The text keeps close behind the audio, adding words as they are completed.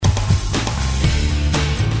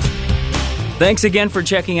Thanks again for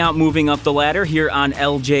checking out Moving Up the Ladder here on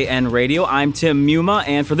LJN Radio. I'm Tim Muma,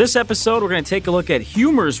 and for this episode, we're going to take a look at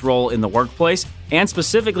humor's role in the workplace, and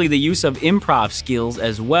specifically the use of improv skills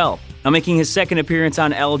as well. Now, making his second appearance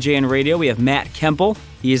on LJN Radio, we have Matt Kemple.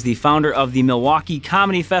 He is the founder of the Milwaukee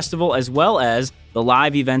Comedy Festival, as well as the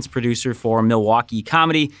live events producer for Milwaukee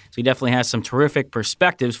Comedy. So he definitely has some terrific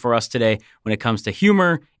perspectives for us today when it comes to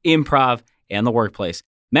humor, improv, and the workplace.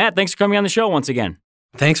 Matt, thanks for coming on the show once again.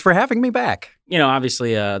 Thanks for having me back. You know,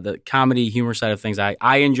 obviously, the comedy, humor side of things, I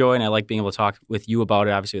enjoy, and I like being able to talk with you about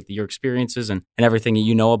it, obviously, with your experiences and everything that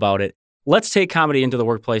you know about it. Let's take comedy into the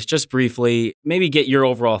workplace just briefly, maybe get your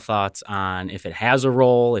overall thoughts on if it has a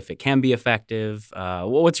role, if it can be effective.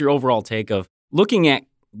 What's your overall take of looking at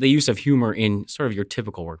the use of humor in sort of your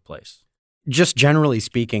typical workplace? Just generally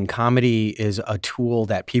speaking, comedy is a tool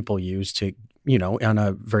that people use to, on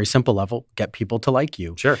a very simple level, get people to like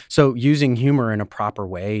you. Sure. So using humor in a proper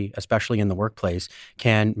way, especially in the workplace,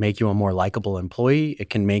 can make you a more likable employee.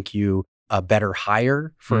 It can make you a better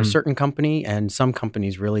hire for a certain company. And some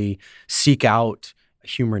companies really seek out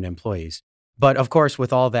humored employees. But of course,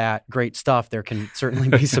 with all that great stuff, there can certainly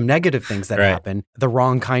be some negative things that happen. The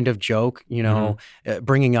wrong kind of joke,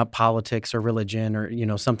 bringing up politics or religion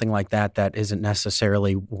or, something like that isn't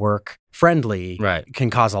necessarily work friendly can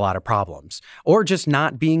cause a lot of problems. Or just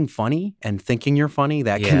not being funny and thinking you're funny,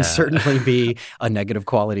 that can certainly be a negative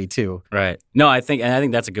quality too. Right. No, I think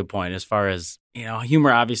that's a good point as far as,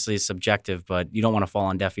 humor obviously is subjective, but you don't want to fall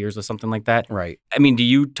on deaf ears with something like that. Right. I mean, do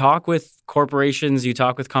you talk with corporations, you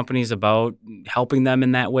talk with companies about helping them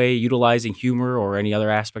in that way, utilizing humor or any other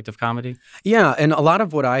aspect of comedy? Yeah, and a lot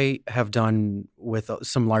of what I have done with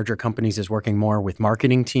some larger companies is working more with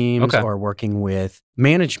marketing teams or working with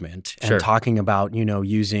management and talking about,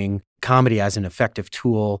 using comedy as an effective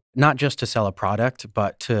tool, not just to sell a product,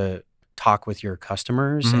 but to talk with your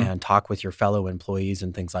customers and talk with your fellow employees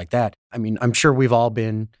and things like that. I mean, I'm sure we've all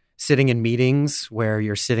been sitting in meetings where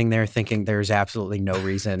you're sitting there thinking there's absolutely no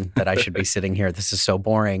reason that I should be sitting here. This is so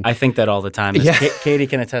boring. I think that all the time. Katie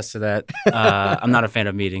can attest to that. I'm not a fan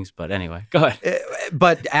of meetings, but anyway, go ahead.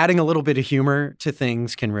 But adding a little bit of humor to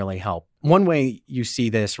things can really help. One way you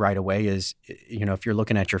see this right away is, if you're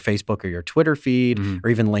looking at your Facebook or your Twitter feed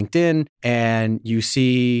or even LinkedIn and you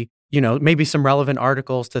see maybe some relevant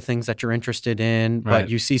articles to things that you're interested in, but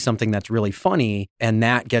you see something that's really funny and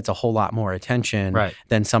that gets a whole lot more attention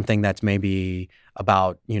than something that's maybe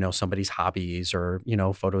about, somebody's hobbies or,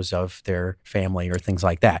 photos of their family or things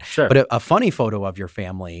like that. Sure. But a funny photo of your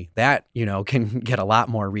family, that, can get a lot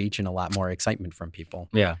more reach and a lot more excitement from people.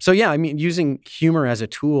 Yeah. So, I mean, using humor as a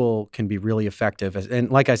tool can be really effective. And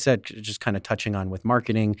like I said, just kind of touching on with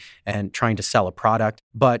marketing and trying to sell a product.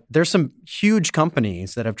 But there's some huge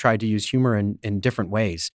companies that have tried to use humor in different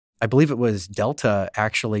ways. I believe it was Delta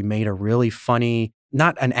actually made a really funny,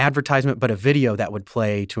 not an advertisement, but a video that would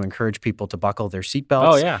play to encourage people to buckle their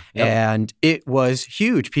seatbelts. Oh, yeah. Yep. And it was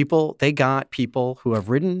huge. They got people who have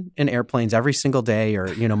ridden in airplanes every single day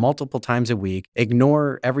or, multiple times a week,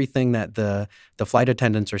 ignore everything that the flight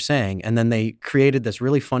attendants are saying. And then they created this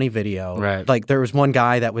really funny video. Right. Like there was one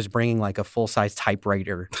guy that was bringing like a full-size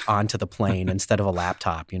typewriter onto the plane instead of a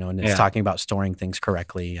laptop, and it's talking about storing things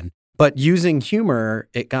correctly. But using humor,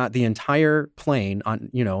 it got the entire plane on,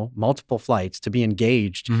 multiple flights to be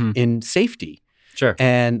engaged in safety. Sure.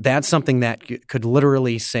 And that's something that could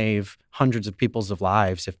literally save hundreds of people's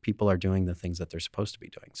lives if people are doing the things that they're supposed to be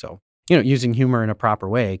doing. So, using humor in a proper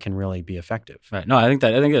way can really be effective. Right. No, I think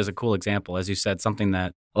that's a cool example. As you said, something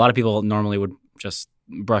that a lot of people normally would just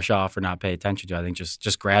brush off or not pay attention to. I think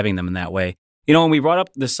just grabbing them in that way. When we brought up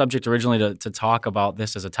this subject originally to talk about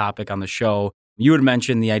this as a topic on the show, you had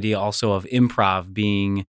mentioned the idea also of improv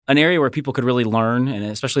being an area where people could really learn, and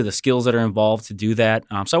especially the skills that are involved to do that.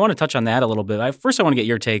 So I want to touch on that a little bit. First, I want to get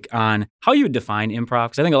your take on how you would define improv,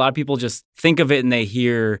 because I think a lot of people just think of it and they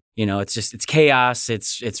hear, it's chaos,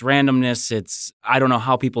 it's randomness, I don't know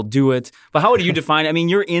how people do it. But how would you define it? I mean,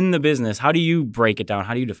 you're in the business. How do you break it down?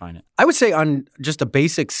 How do you define it? I would say on just a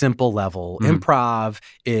basic, simple level, improv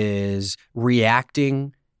is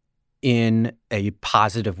reacting in a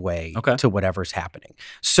positive way to whatever's happening.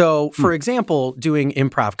 So, for example, doing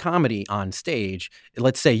improv comedy on stage,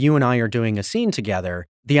 let's say you and I are doing a scene together,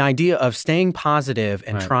 the idea of staying positive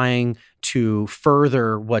and trying to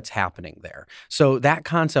further what's happening there. So that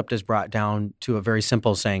concept is brought down to a very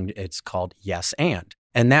simple saying. It's called yes and.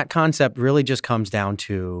 And that concept really just comes down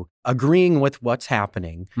to agreeing with what's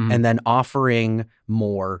happening and then offering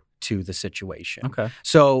more to the situation. Okay.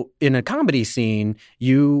 So in a comedy scene,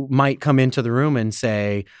 you might come into the room and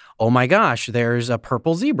say, oh my gosh, there's a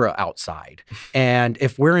purple zebra outside. And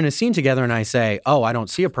if we're in a scene together and I say, oh, I don't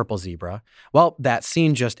see a purple zebra, well, that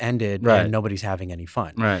scene just ended Right. and nobody's having any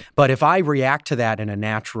fun. Right. But if I react to that in a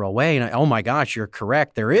natural way and oh my gosh, you're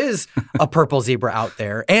correct, there is a purple zebra out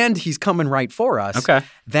there and he's coming right for us, Okay.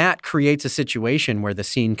 that creates a situation where the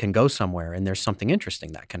scene can go somewhere and there's something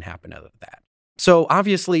interesting that can happen out of that. So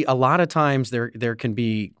obviously, a lot of times there can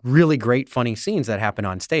be really great, funny scenes that happen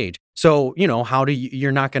on stage. So, how do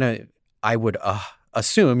you're not going to, I would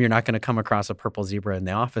assume you're not going to come across a purple zebra in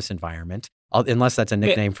the office environment, unless that's a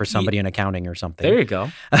nickname for somebody in accounting or something. There you go.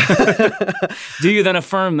 Do you then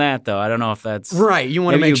affirm that, though? I don't know if that's... Right. You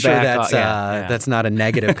want to make sure that's yeah. that's not a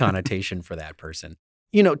negative connotation for that person.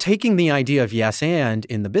 Taking the idea of yes and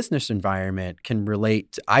in the business environment can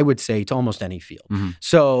relate, I would say, to almost any field. Mm-hmm.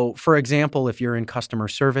 So, for example, if you're in customer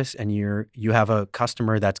service and you have a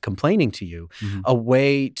customer that's complaining to you, Mm-hmm. a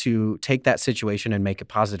way to take that situation and make it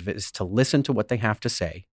positive is to listen to what they have to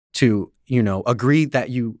say, to, agree that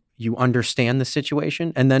you understand the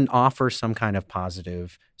situation, and then offer some kind of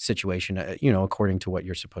positive situation, according to what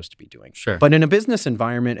you're supposed to be doing. Sure. But in a business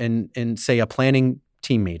environment, in say a planning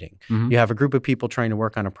team meeting, Mm-hmm. you have a group of people trying to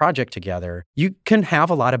work on a project together, you can have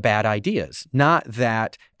a lot of bad ideas. Not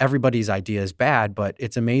that everybody's idea is bad, but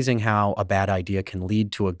it's amazing how a bad idea can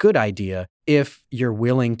lead to a good idea if you're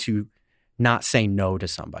willing to not say no to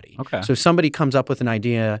somebody. Okay. So if somebody comes up with an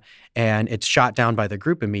idea and it's shot down by the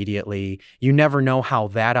group immediately, you never know how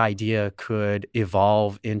that idea could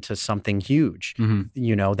evolve into something huge,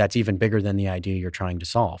 Mm-hmm. That's even bigger than the idea you're trying to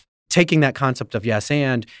solve. Taking that concept of yes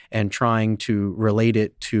and trying to relate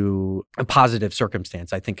it to a positive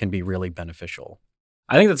circumstance, I think can be really beneficial.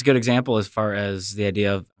 I think that's a good example as far as the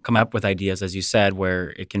idea of coming up with ideas, as you said,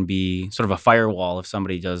 where it can be sort of a firewall if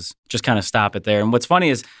somebody does just kind of stop it there. And what's funny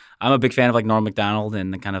is I'm a big fan of like Norm Macdonald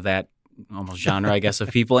and the kind of that almost genre, I guess, of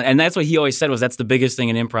people. And that's what he always said was that's the biggest thing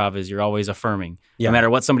in improv is you're always affirming. Yeah. No matter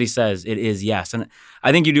what somebody says, it is yes. And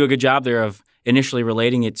I think you do a good job there of initially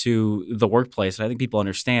relating it to the workplace. And I think people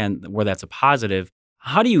understand where that's a positive.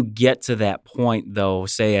 How do you get to that point, though,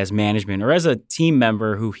 say as management or as a team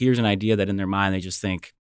member who hears an idea that in their mind they just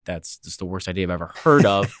think that's just the worst idea I've ever heard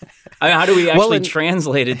of? I mean, how do we actually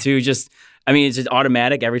translate it to just, is it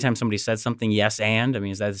automatic every time somebody says something, yes and?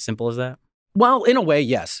 Is that as simple as that? Well, in a way,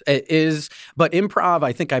 yes, it is. But improv,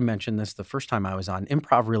 I think I mentioned this the first time I was on,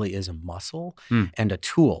 improv really is a muscle and a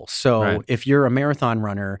tool. So if you're a marathon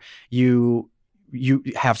runner, you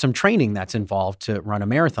have some training that's involved to run a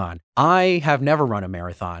marathon. I have never run a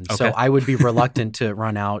marathon, so I would be reluctant to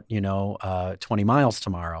run out, 20 miles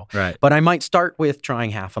tomorrow. Right. But I might start with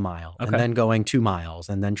trying half a mile and then going 2 miles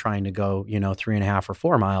and then trying to go, 3.5 or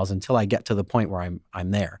 4 miles until I get to the point where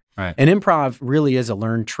I'm there. Right. And improv really is a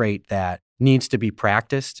learned trait that needs to be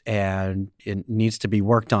practiced and it needs to be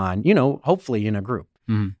worked on, hopefully in a group.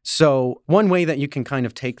 Mm-hmm. So one way that you can kind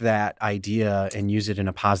of take that idea and use it in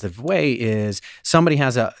a positive way is somebody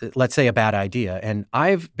has let's say a bad idea. And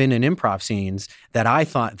I've been in improv scenes that I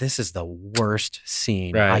thought this is the worst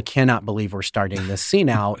scene. Right. I cannot believe we're starting this scene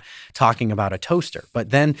out talking about a toaster. But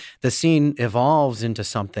then the scene evolves into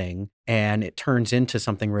something and it turns into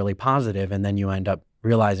something really positive. And then you end up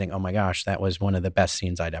realizing, oh my gosh, that was one of the best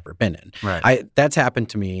scenes I'd ever been in. Right. That's happened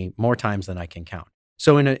to me more times than I can count.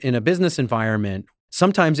 So in a business environment,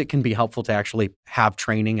 sometimes it can be helpful to actually have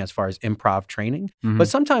training as far as improv training, but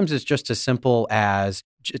sometimes it's just as simple as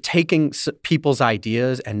taking people's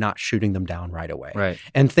ideas and not shooting them down right away. Right.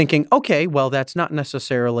 And thinking, okay, well, that's not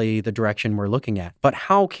necessarily the direction we're looking at, but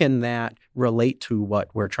how can that relate to what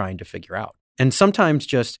we're trying to figure out? And sometimes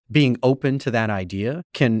just being open to that idea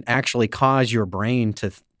can actually cause your brain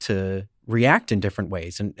to react in different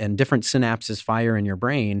ways and different synapses fire in your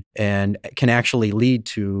brain and can actually lead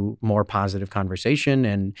to more positive conversation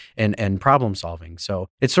and problem solving. So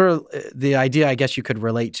it's sort of the idea, I guess you could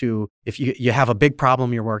relate to if you have a big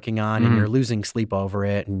problem you're working on and you're losing sleep over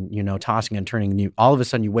it and, tossing and turning, and all of a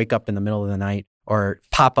sudden you wake up in the middle of the night or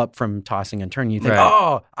pop up from tossing and turning, you think,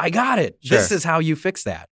 oh, I got it. Sure. This is how you fix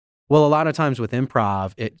that. Well, a lot of times with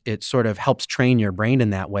improv, it sort of helps train your brain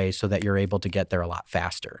in that way so that you're able to get there a lot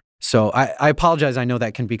faster. So I apologize. I know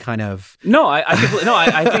that can be kind of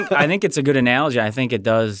I think it's a good analogy. I think it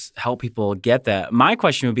does help people get that. My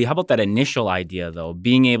question would be, how about that initial idea though?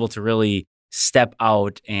 Being able to really step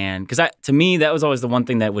out and because to me that was always the one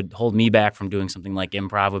thing that would hold me back from doing something like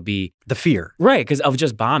improv would be the fear, right? Because of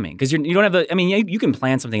just bombing. Because you don't have you can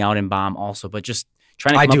plan something out and bomb also, but just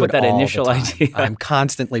trying to I come do up with it that all initial the time. idea. I'm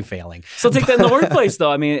constantly failing. So take that in the workplace,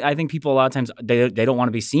 though. I mean, I think people a lot of times, they don't want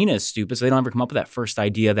to be seen as stupid, so they don't ever come up with that first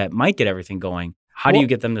idea that might get everything going. How do you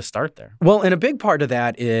get them to start there? Well, and a big part of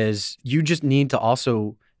that is you just need to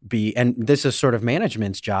also be, and this is sort of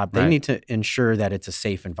management's job, they need to ensure that it's a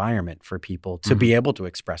safe environment for people to be able to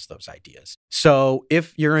express those ideas. So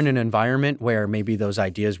if you're in an environment where maybe those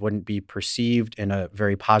ideas wouldn't be perceived in a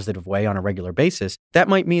very positive way on a regular basis, that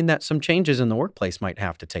might mean that some changes in the workplace might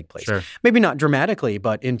have to take place. Sure. Maybe not dramatically,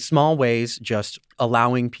 but in small ways, just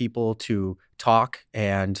allowing people to talk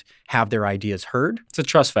and have their ideas heard. It's a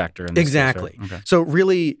trust factor in this Exactly. case, right? Okay. So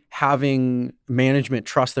really having management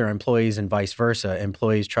trust their employees and vice versa,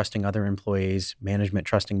 employees trusting other employees, management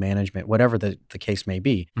trusting management, whatever the case may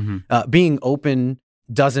be. Being open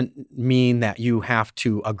doesn't mean that you have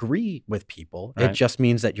to agree with people. It just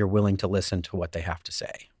means that you're willing to listen to what they have to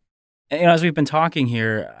say. And, as we've been talking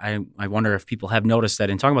here, I wonder if people have noticed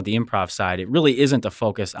that in talking about the improv side, it really isn't a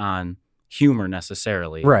focus on humor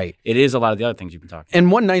necessarily. Right. It is a lot of the other things you've been talking about. And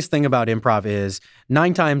one nice thing about improv is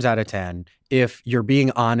 9 times out of 10, if you're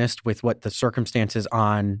being honest with what the circumstances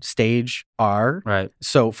on stage are. Right.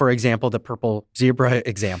 So, for example, the purple zebra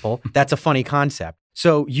example, that's a funny concept.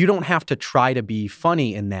 So you don't have to try to be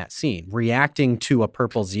funny in that scene. Reacting to a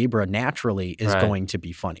purple zebra naturally is going to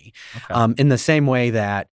be funny. Okay. In the same way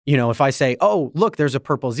that, if I say, oh, look, there's a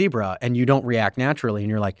purple zebra, and you don't react naturally, and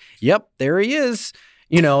you're like, yep, there he is.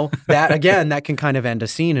 That again, that can kind of end a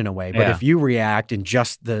scene in a way. But if you react in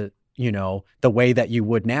just the way that you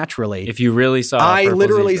would naturally. If you really saw I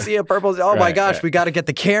literally see a purple. Oh my gosh, we got to get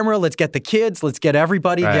the camera. Let's get the kids. Let's get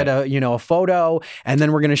everybody, get a photo, and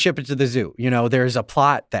then we're going to ship it to the zoo. There's a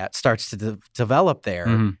plot that starts to develop there.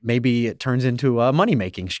 Mm-hmm. Maybe it turns into a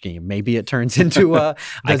money-making scheme. Maybe it turns into the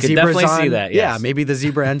I could definitely see that, yes. Yeah, maybe the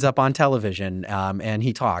zebra ends up on television and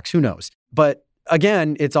he talks. Who knows? But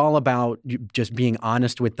again, it's all about just being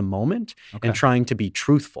honest with the moment and trying to be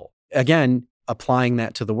truthful. Again, applying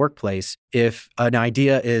that to the workplace, if an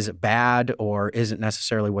idea is bad or isn't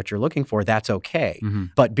necessarily what you're looking for, that's okay. Mm-hmm.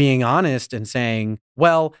 But being honest and saying,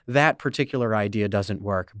 well, that particular idea doesn't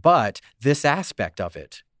work, but this aspect of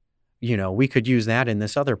it, we could use that in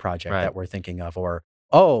this other project that we're thinking of. Or,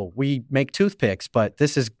 oh, we make toothpicks, but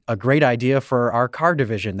this is a great idea for our car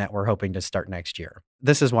division that we're hoping to start next year.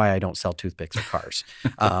 This is why I don't sell toothpicks or cars.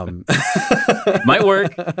 Might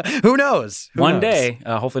work. Who knows? One day.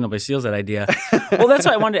 Hopefully nobody steals that idea. Well, that's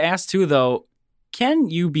what I wanted to ask too, though. Can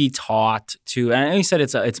you be taught to, and I know you said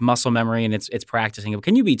it's muscle memory and it's practicing, but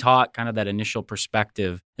can you be taught kind of that initial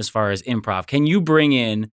perspective as far as improv? Can you bring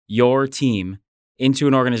in your team into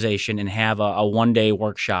an organization and have a one-day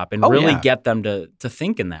workshop and really get them to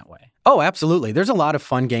think in that way? Oh, absolutely. There's a lot of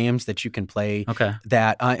fun games that you can play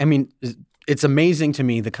that, it's amazing to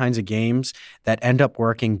me the kinds of games that end up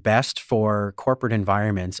working best for corporate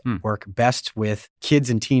environments work best with kids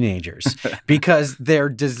and teenagers because they're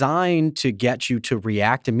designed to get you to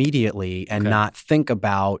react immediately and not think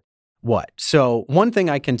about what. So one thing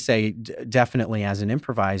I can say definitely as an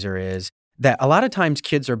improviser is that a lot of times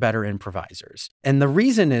kids are better improvisers. And the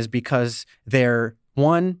reason is because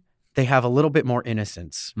they have a little bit more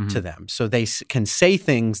innocence to them. So they can say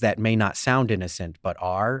things that may not sound innocent, but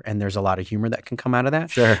are, and there's a lot of humor that can come out of that.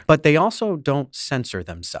 Sure. But they also don't censor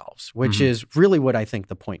themselves, which is really what I think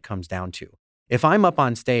the point comes down to. If I'm up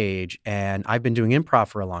on stage and I've been doing improv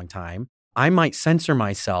for a long time, I might censor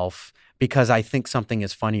myself because I think something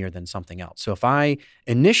is funnier than something else. So if I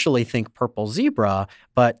initially think purple zebra,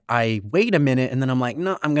 but I wait a minute and then I'm like,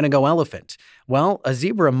 no, I'm going to go elephant. Well, a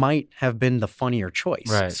zebra might have been the funnier choice.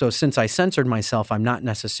 Right. So since I censored myself, I'm not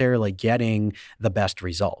necessarily getting the best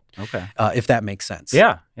result. Okay. If that makes sense.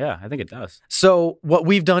 Yeah, I think it does. So what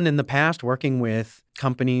we've done in the past, working with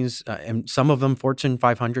companies, and some of them Fortune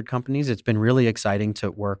 500 companies, it's been really exciting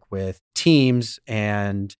to work with teams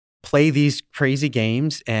and play these crazy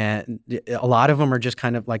games, and a lot of them are just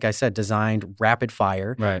kind of, like I said, designed rapid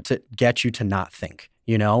fire to get you to not think,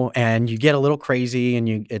 and you get a little crazy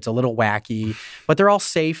and it's a little wacky, but they're all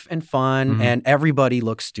safe and fun and everybody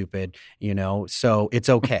looks stupid, so it's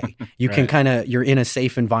okay. You can you're in a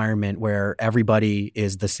safe environment where everybody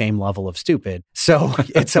is the same level of stupid. So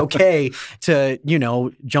it's okay to,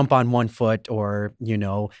 jump on one foot or,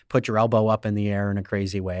 put your elbow up in the air in a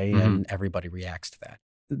crazy way and everybody reacts to that.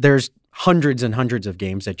 There's hundreds and hundreds of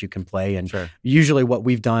games that you can play. And usually what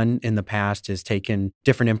we've done in the past is taken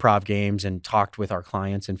different improv games and talked with our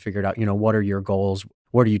clients and figured out, what are your goals?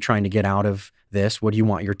 What are you trying to get out of this? What do you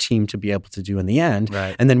want your team to be able to do in the end?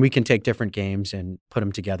 Right. And then we can take different games and put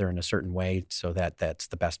them together in a certain way so that that's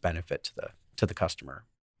the best benefit to the customer.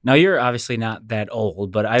 Now, you're obviously not that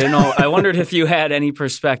old, but I don't know. I wondered if you had any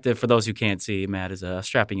perspective, for those who can't see, Matt is a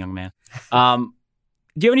strapping young man.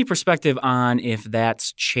 Do you have any perspective on if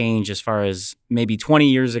that's changed as far as maybe 20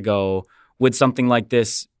 years ago, would something like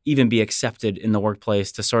this even be accepted in the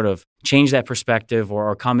workplace to sort of change that perspective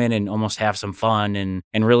or come in and almost have some fun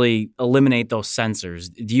and really eliminate those censors?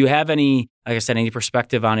 Do you have any, like I said, any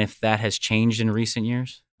perspective on if that has changed in recent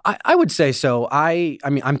years? I would say so. I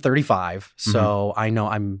mean, I'm 35, so I know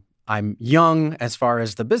I'm young as far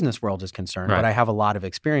as the business world is concerned, but I have a lot of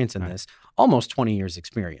experience in this, almost 20 years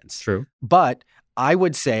experience. True. But I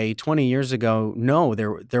would say 20 years ago, no,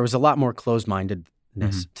 there was a lot more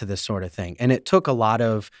closed-mindedness to this sort of thing. And it took a lot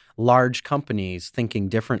of large companies thinking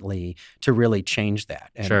differently to really change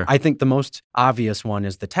that. And I think the most obvious one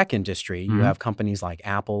is the tech industry. You have companies like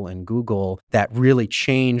Apple and Google that really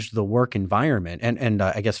changed the work environment. And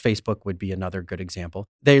I guess Facebook would be another good example.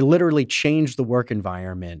 They literally changed the work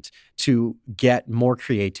environment to get more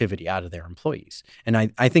creativity out of their employees. And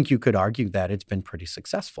I think you could argue that it's been pretty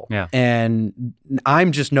successful. Yeah. And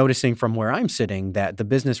I'm just noticing from where I'm sitting that the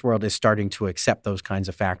business world is starting to accept those kinds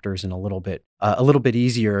of factors in a little bit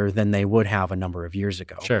easier than they would have a number of years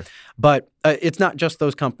ago. Sure. But it's not just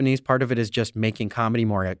those companies. Part of it is just making comedy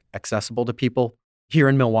more accessible to people. Here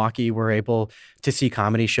in Milwaukee, we're able to see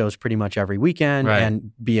comedy shows pretty much every weekend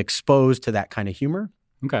and be exposed to that kind of humor.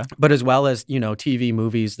 Okay. But as well as, TV,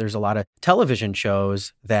 movies, there's a lot of television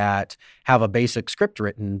shows that have a basic script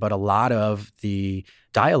written, but a lot of the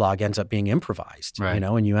dialogue ends up being improvised,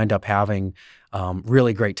 and you end up having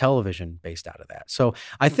really great television based out of that. So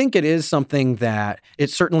I think it is something that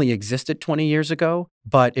it certainly existed 20 years ago,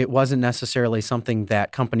 but it wasn't necessarily something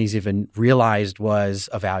that companies even realized was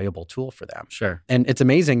a valuable tool for them. Sure. And it's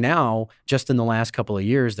amazing now, just in the last couple of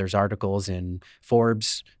years, there's articles in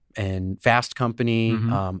Forbes and Fast Company,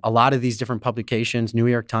 a lot of these different publications, New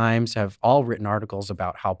York Times, have all written articles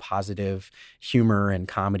about how positive humor and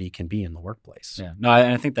comedy can be in the workplace. Yeah, no,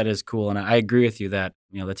 I think that is cool. And I agree with you that,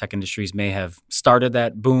 the tech industries may have started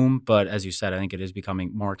that boom, but as you said, I think it is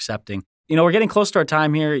becoming more accepting. We're getting close to our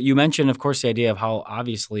time here. You mentioned, of course, the idea of how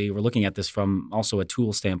obviously we're looking at this from also a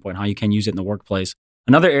tool standpoint, how you can use it in the workplace.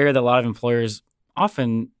 Another area that a lot of employers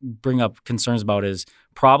often bring up concerns about is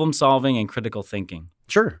problem solving and critical thinking.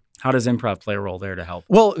 Sure. How does improv play a role there to help?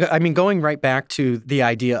 Well, I mean, going right back to the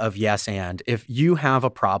idea of yes and, if you have a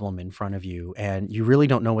problem in front of you and you really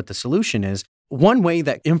don't know what the solution is, one way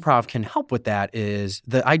that improv can help with that is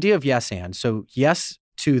the idea of yes and. So yes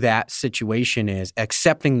to that situation is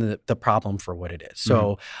accepting the problem for what it is.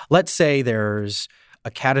 So let's say there's a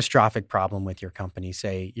catastrophic problem with your company,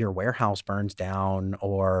 say your warehouse burns down,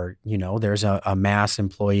 or, there's a mass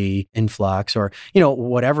employee influx, or,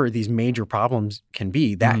 whatever these major problems can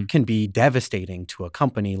be, that can be devastating to a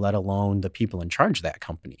company, let alone the people in charge of that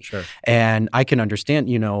company. Sure. And I can understand,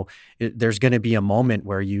 there's going to be a moment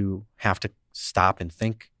where you have to stop and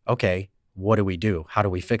think, okay, what do we do? How do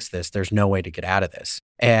we fix this? There's no way to get out of this.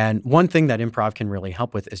 And one thing that improv can really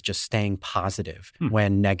help with is just staying positive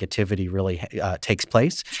when negativity really takes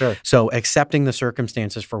place. Sure. So accepting the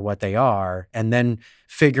circumstances for what they are and then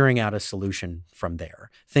figuring out a solution from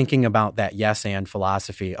there. Thinking about that yes and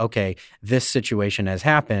philosophy. Okay, this situation has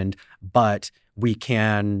happened, but we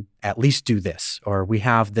can at least do this, or we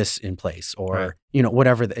have this in place, or,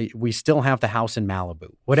 whatever. We still have the house in Malibu,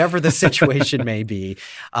 whatever the situation may be.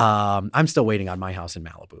 I'm still waiting on my house in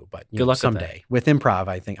Malibu, but good luck someday with improv,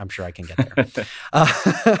 I'm sure I can get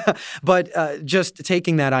there. But just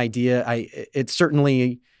taking that idea, it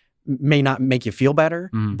certainly may not make you feel better,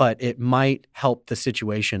 but it might help the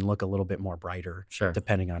situation look a little bit more brighter,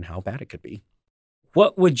 depending on how bad it could be.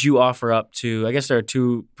 What would you offer up to, I guess there are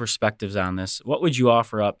two perspectives on this. What would you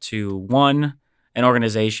offer up to, one, an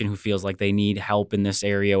organization who feels like they need help in this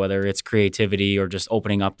area, whether it's creativity or just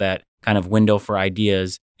opening up that kind of window for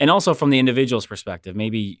ideas? And also from the individual's perspective,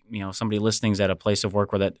 maybe, somebody listening is at a place of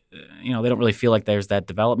work where that, they don't really feel like there's that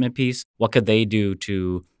development piece. What could they do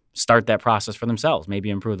to start that process for themselves, maybe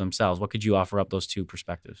improve themselves? What could you offer up those two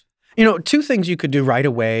perspectives? Two things you could do right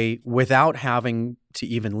away without having to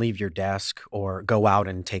even leave your desk or go out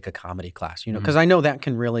and take a comedy class, because I know that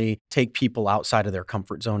can really take people outside of their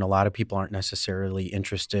comfort zone. A lot of people aren't necessarily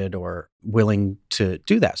interested or willing to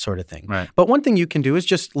do that sort of thing. Right. But one thing you can do is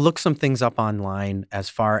just look some things up online as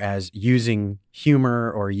far as using humor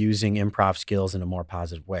or using improv skills in a more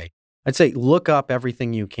positive way. I'd say look up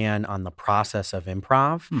everything you can on the process of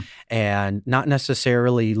improv and not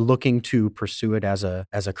necessarily looking to pursue it as a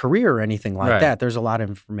career or anything like that. There's a lot of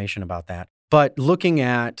information about that. But looking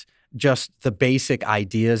at just the basic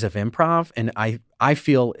ideas of improv. And I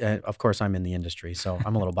feel, of course, I'm in the industry, so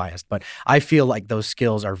I'm a little biased, but I feel like those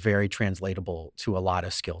skills are very translatable to a lot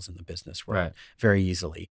of skills in the business world very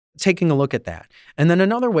easily. Taking a look at that. And then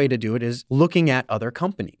another way to do it is looking at other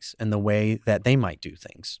companies and the way that they might do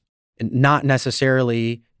things. And not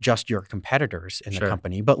necessarily just your competitors in the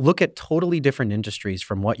company, but look at totally different industries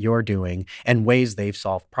from what you're doing and ways they've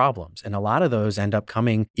solved problems. And a lot of those end up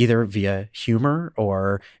coming either via humor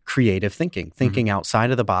or creative thinking outside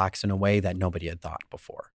of the box in a way that nobody had thought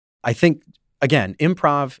before. I think, again,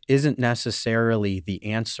 improv isn't necessarily the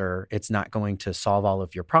answer. It's not going to solve all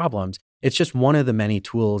of your problems. It's just one of the many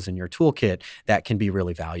tools in your toolkit that can be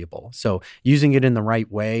really valuable. So using it in the right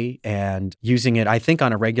way and using it, I think,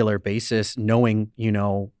 on a regular basis, knowing,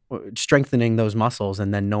 strengthening those muscles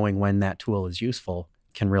and then knowing when that tool is useful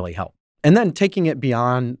can really help. And then taking it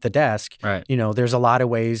beyond the desk, there's a lot of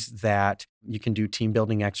ways that you can do team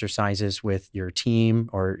building exercises with your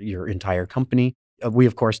team or your entire company. We,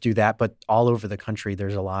 of course, do that, but all over the country,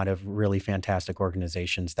 there's a lot of really fantastic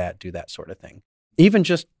organizations that do that sort of thing. Even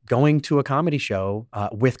just going to a comedy show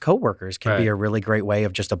with coworkers can be a really great way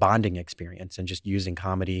of just a bonding experience and just using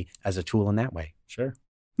comedy as a tool in that way. Sure.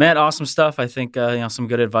 Matt, awesome stuff. I think some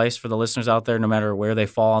good advice for the listeners out there, no matter where they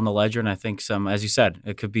fall on the ledger. And I think some, as you said,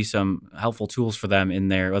 it could be some helpful tools for them in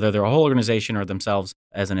there, whether they're a whole organization or themselves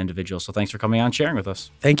as an individual. So thanks for coming on and sharing with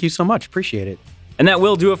us. Thank you so much. Appreciate it. And that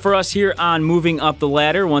will do it for us here on Moving Up the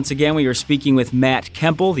Ladder. Once again, we are speaking with Matt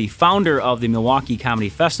Kemple, the founder of the Milwaukee Comedy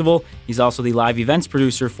Festival. He's also the live events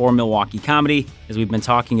producer for Milwaukee Comedy, as we've been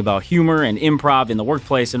talking about humor and improv in the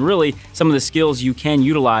workplace and really some of the skills you can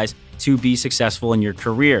utilize to be successful in your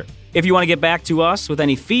career. If you want to get back to us with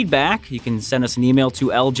any feedback, you can send us an email to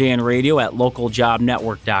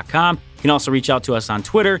ljnradio@localjobnetwork.com. You can also reach out to us on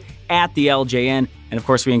Twitter @the LJN. And of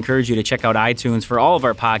course, we encourage you to check out iTunes for all of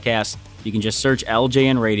our podcasts. You can just search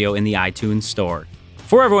LJN Radio in the iTunes store.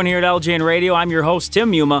 For everyone here at LJN Radio, I'm your host,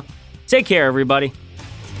 Tim Muma. Take care, everybody.